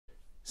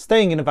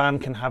Staying in a van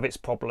can have its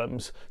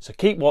problems, so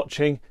keep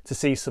watching to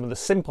see some of the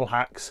simple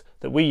hacks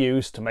that we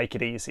use to make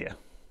it easier.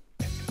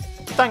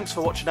 Thanks for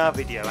watching our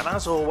video, and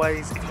as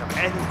always, if you have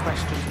any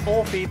questions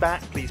or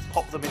feedback, please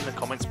pop them in the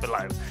comments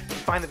below. If you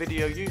find the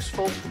video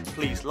useful,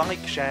 please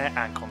like, share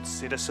and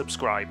consider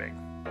subscribing.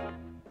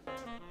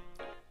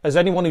 As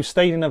anyone who's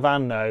stayed in a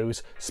van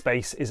knows,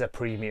 space is a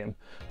premium,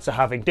 so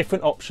having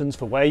different options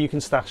for where you can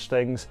stash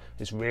things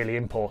is really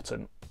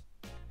important.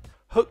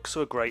 Hooks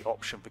are a great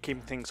option for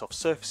keeping things off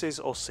surfaces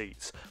or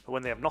seats, but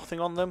when they have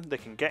nothing on them, they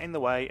can get in the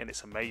way, and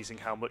it's amazing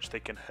how much they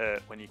can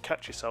hurt when you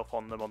catch yourself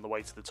on them on the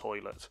way to the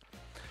toilet.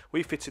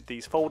 We fitted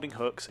these folding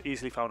hooks,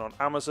 easily found on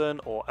Amazon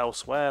or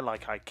elsewhere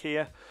like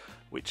IKEA,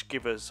 which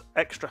give us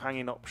extra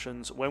hanging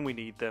options when we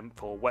need them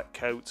for wet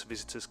coats,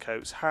 visitors'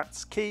 coats,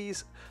 hats,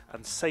 keys,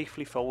 and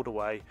safely fold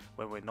away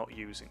when we're not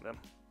using them.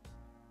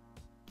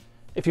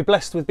 If you're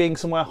blessed with being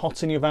somewhere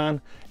hot in your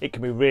van, it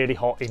can be really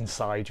hot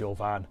inside your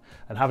van,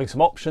 and having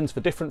some options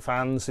for different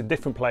fans in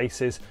different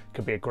places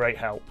can be a great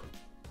help.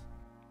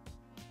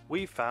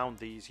 We've found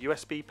these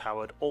USB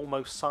powered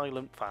almost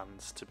silent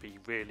fans to be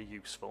really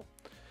useful.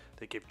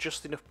 They give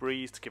just enough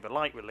breeze to give a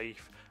light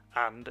relief,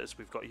 and as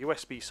we've got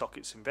USB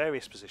sockets in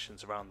various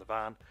positions around the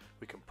van,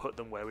 we can put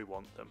them where we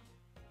want them.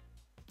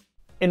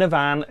 In a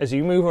van, as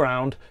you move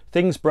around,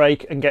 things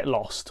break and get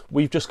lost.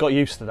 We've just got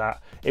used to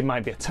that. It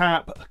might be a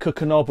tap, a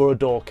cooker knob or a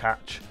door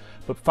catch,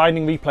 but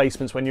finding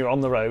replacements when you're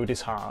on the road is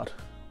hard.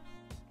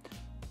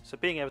 So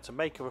being able to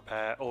make a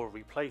repair or a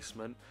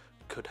replacement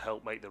could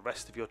help make the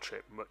rest of your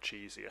trip much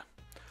easier.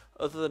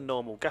 Other than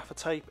normal gaffer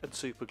tape and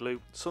super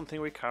glue, something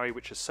we carry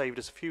which has saved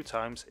us a few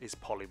times is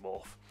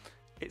polymorph.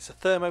 It's a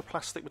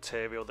thermoplastic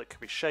material that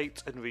can be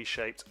shaped and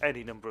reshaped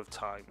any number of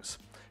times.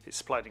 It's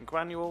supplied in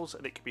granules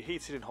and it can be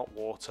heated in hot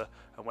water,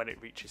 and when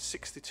it reaches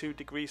 62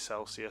 degrees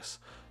Celsius,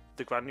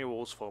 the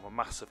granules form a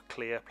mass of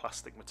clear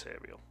plastic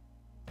material.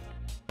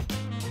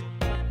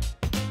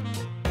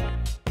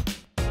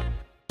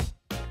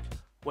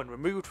 When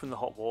removed from the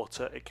hot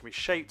water, it can be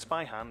shaped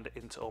by hand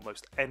into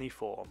almost any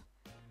form.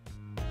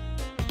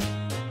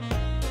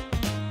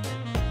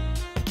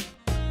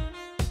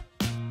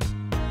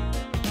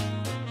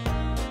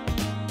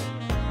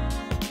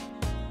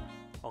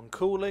 On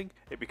cooling,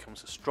 it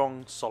becomes a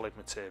strong, solid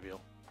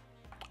material.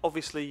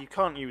 Obviously, you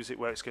can't use it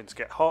where it's going to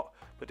get hot,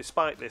 but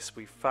despite this,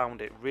 we've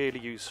found it really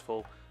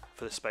useful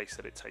for the space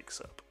that it takes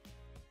up.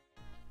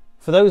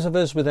 For those of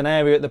us with an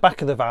area at the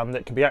back of the van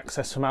that can be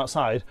accessed from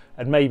outside,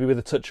 and maybe with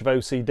a touch of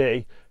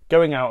OCD,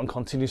 going out and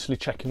continuously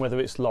checking whether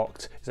it's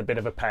locked is a bit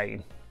of a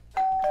pain.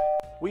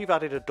 We've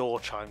added a door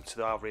chime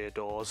to our rear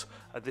doors,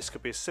 and this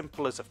could be as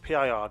simple as a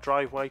PIR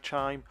driveway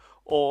chime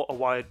or a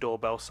wired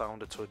doorbell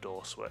sounder to a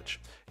door switch.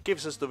 It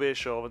gives us the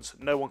reassurance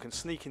that no one can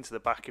sneak into the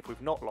back if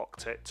we've not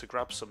locked it to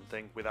grab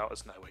something without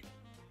us knowing.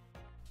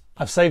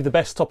 I've saved the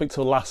best topic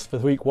till last for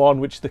week one,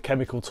 which is the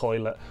chemical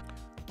toilet.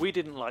 We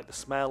didn't like the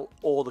smell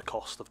or the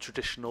cost of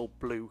traditional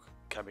blue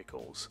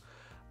chemicals,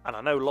 and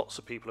I know lots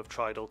of people have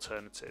tried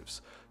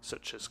alternatives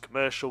such as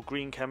commercial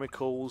green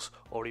chemicals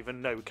or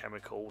even no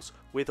chemicals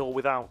with or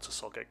without a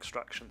SOG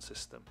extraction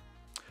system.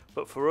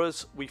 But for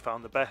us, we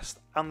found the best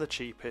and the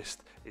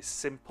cheapest is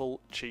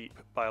simple, cheap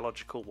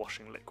biological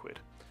washing liquid.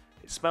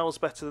 It smells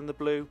better than the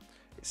blue,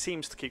 it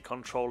seems to keep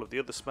control of the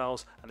other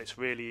smells, and it's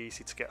really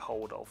easy to get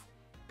hold of.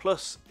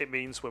 Plus, it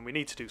means when we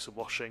need to do some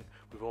washing,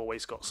 we've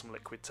always got some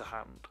liquid to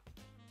hand.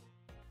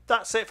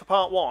 That's it for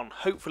part one.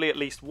 Hopefully at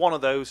least one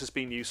of those has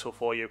been useful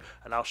for you,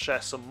 and I'll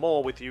share some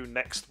more with you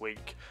next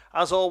week.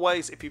 As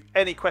always, if you've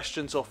any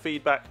questions or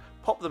feedback,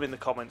 pop them in the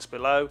comments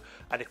below,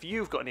 and if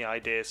you've got any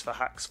ideas for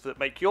hacks that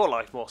make your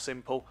life more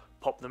simple,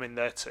 pop them in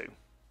there too.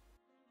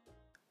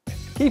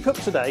 Keep up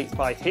to date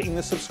by hitting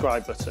the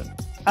subscribe button,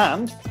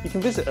 and you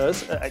can visit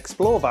us at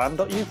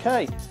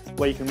explorevan.uk,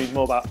 where you can read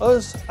more about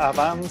us, our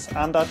vans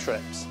and our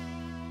trips.